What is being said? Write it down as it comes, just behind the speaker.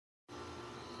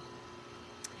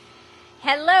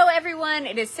Hello everyone,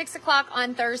 it is 6 o'clock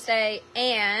on Thursday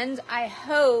and I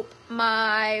hope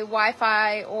my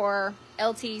Wi-Fi or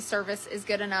LTE service is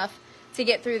good enough to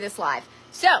get through this live.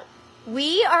 So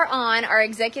we are on our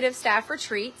executive staff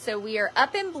retreat. So we are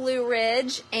up in Blue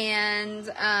Ridge and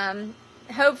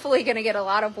hopefully going to get a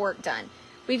lot of work done.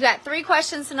 We've got 3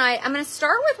 questions tonight. I'm going to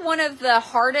start with one of the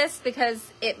hardest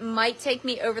because it might take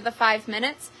me over the 5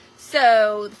 minutes.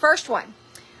 So the first one.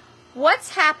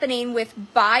 What's happening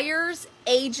with buyers'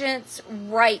 agents'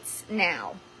 rights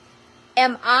now?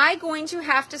 Am I going to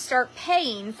have to start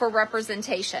paying for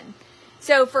representation?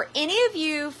 So for any of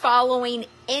you following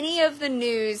any of the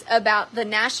news about the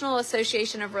National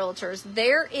Association of Realtors,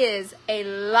 there is a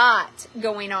lot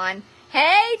going on.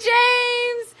 Hey,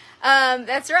 James!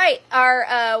 That's right.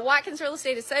 Our Watkins Real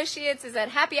Estate Associates is at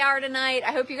happy hour tonight.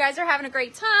 I hope you guys are having a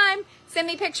great time. Send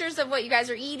me pictures of what you guys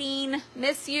are eating.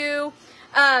 Miss you.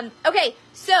 Okay,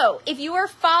 so if you are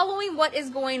following what is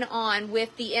going on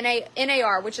with the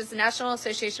NAR, which is the National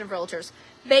Association of Realtors,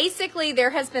 basically there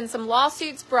has been some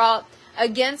lawsuits brought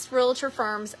against realtor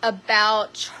firms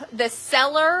about the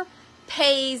seller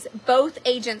pays both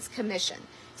agents commission.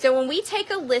 So when we take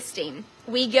a listing,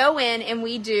 we go in and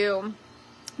we do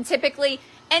typically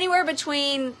anywhere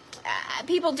between,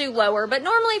 people do lower, but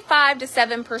normally 5 to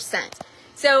 7%.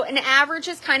 So an average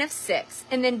is kind of 6.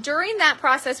 And then during that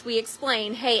process, we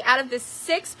explain, hey, out of the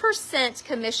 6%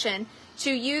 commission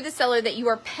to you, the seller, that you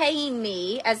are paying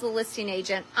me as the listing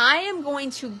agent, I am going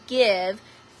to give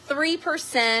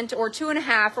 3% or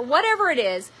 2.5% or whatever it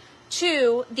is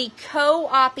to the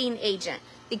co-oping agent.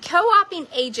 The co-oping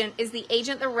agent is the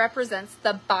agent that represents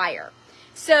the buyer.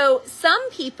 So some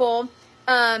people,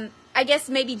 I guess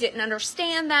maybe didn't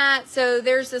understand that. So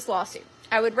there's this lawsuit.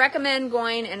 I would recommend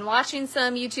going and watching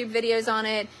some YouTube videos on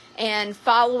it and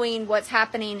following what's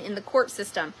happening in the court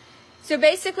system. So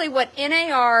basically what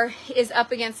NAR is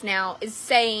up against now is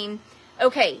saying,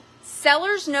 okay,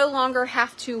 sellers no longer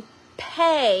have to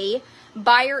pay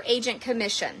buyer agent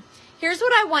commission. Here's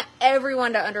what I want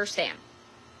everyone to understand.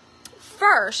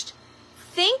 First,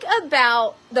 think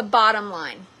about the bottom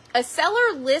line. A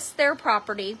seller lists their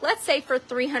property, let's say for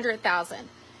 $300,000.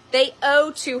 They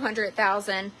owe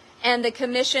 $200,000. And the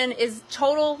commission is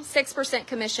total 6%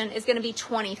 commission is going to be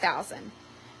 $20,000.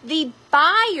 The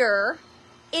buyer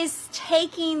is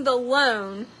taking the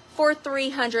loan for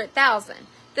 $300,000.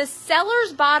 The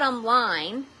seller's bottom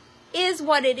line is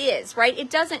what it is, right? It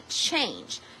doesn't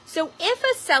change. So if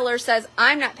a seller says,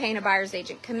 I'm not paying a buyer's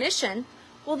agent commission,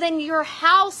 well, then your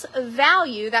house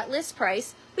value, that list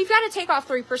price, we've got to take off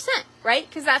 3%, right?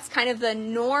 Because that's kind of the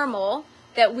normal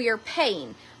that we are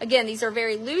paying. Again, these are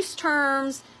very loose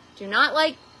terms. Do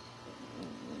not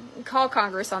call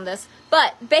Congress on this,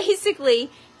 but basically,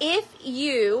 if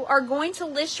you are going to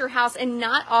list your house and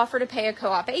not offer to pay a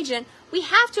co-op agent, we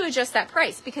have to adjust that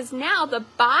price because now the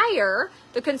buyer,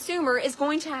 the consumer, is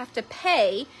going to have to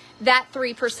pay that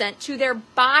 3% to their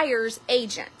buyer's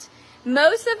agent.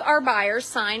 Most of our buyers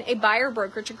sign a buyer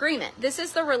brokerage agreement. This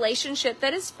is the relationship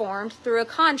that is formed through a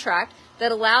contract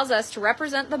that allows us to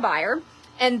represent the buyer.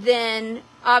 And then,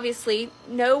 obviously,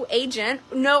 no agent,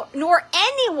 nor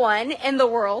anyone in the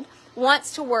world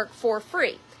wants to work for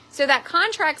free. So that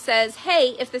contract says,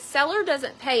 hey, if the seller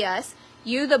doesn't pay us,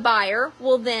 you, the buyer,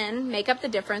 will then make up the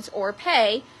difference or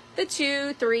pay the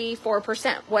 2, 3,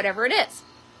 4%, whatever it is.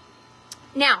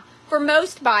 Now, for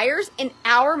most buyers in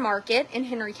our market in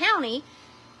Henry County,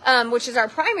 which is our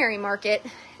primary market,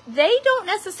 they don't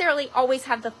necessarily always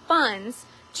have the funds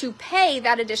to pay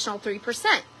that additional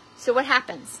 3%. So what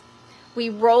happens?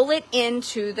 We roll it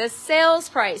into the sales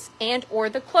price and or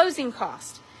the closing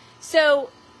cost. So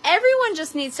everyone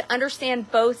just needs to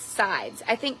understand both sides.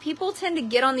 I think people tend to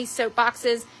get on these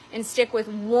soapboxes and stick with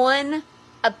one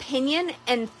opinion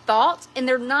and thought, and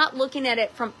they're not looking at it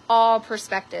from all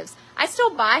perspectives. I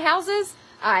still buy houses,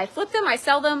 I flip them, I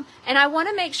sell them, and I want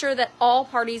to make sure that all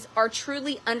parties are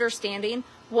truly understanding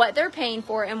what they're paying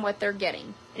for and what they're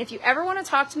getting. And if you ever want to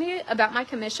talk to me about my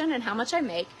commission and how much I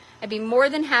make, I'd be more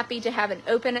than happy to have an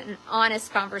open and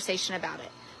honest conversation about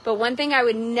it. But one thing I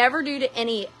would never do to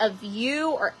any of you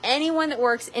or anyone that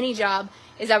works any job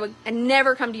is I'd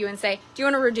never come to you and say, do you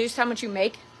want to reduce how much you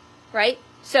make? Right?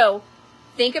 So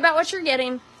think about what you're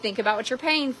getting, think about what you're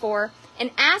paying for, and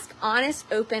ask honest,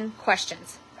 open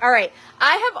questions. All right.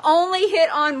 I have only hit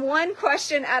on 1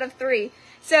 question out of 3.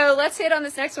 So let's hit on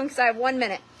this next one because I have 1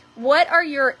 minute. What are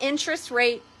your interest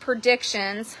rate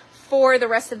predictions for the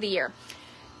rest of the year?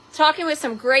 Talking with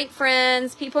some great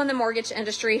friends, people in the mortgage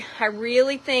industry, I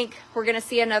really think we're going to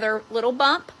see another little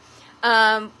bump.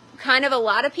 kind of a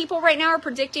lot of people right now are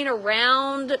predicting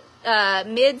around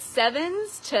mid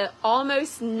 7s to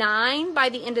almost 9 by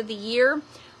the end of the year.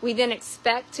 We then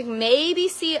expect to maybe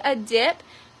see a dip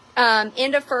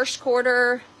end of first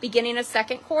quarter, beginning of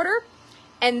second quarter.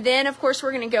 And then, of course,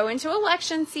 we're going to go into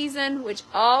election season, which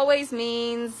always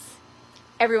means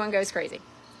everyone goes crazy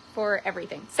for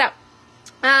everything. So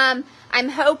I'm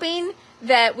hoping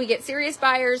that we get serious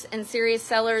buyers and serious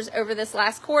sellers over this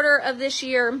last quarter of this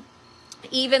year,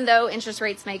 even though interest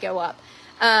rates may go up.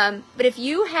 But if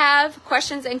you have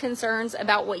questions and concerns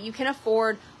about what you can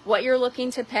afford, what you're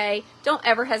looking to pay, don't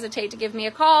ever hesitate to give me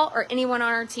a call or anyone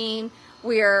on our team.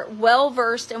 We're well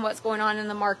versed in what's going on in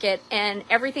the market, and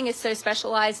everything is so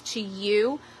specialized to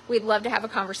you. We'd love to have a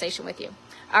conversation with you.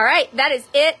 All right, that is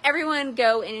it. Everyone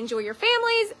go and enjoy your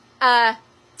families.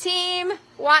 Team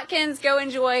Watkins, go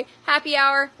enjoy happy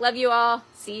hour. Love you all.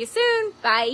 See you soon. Bye.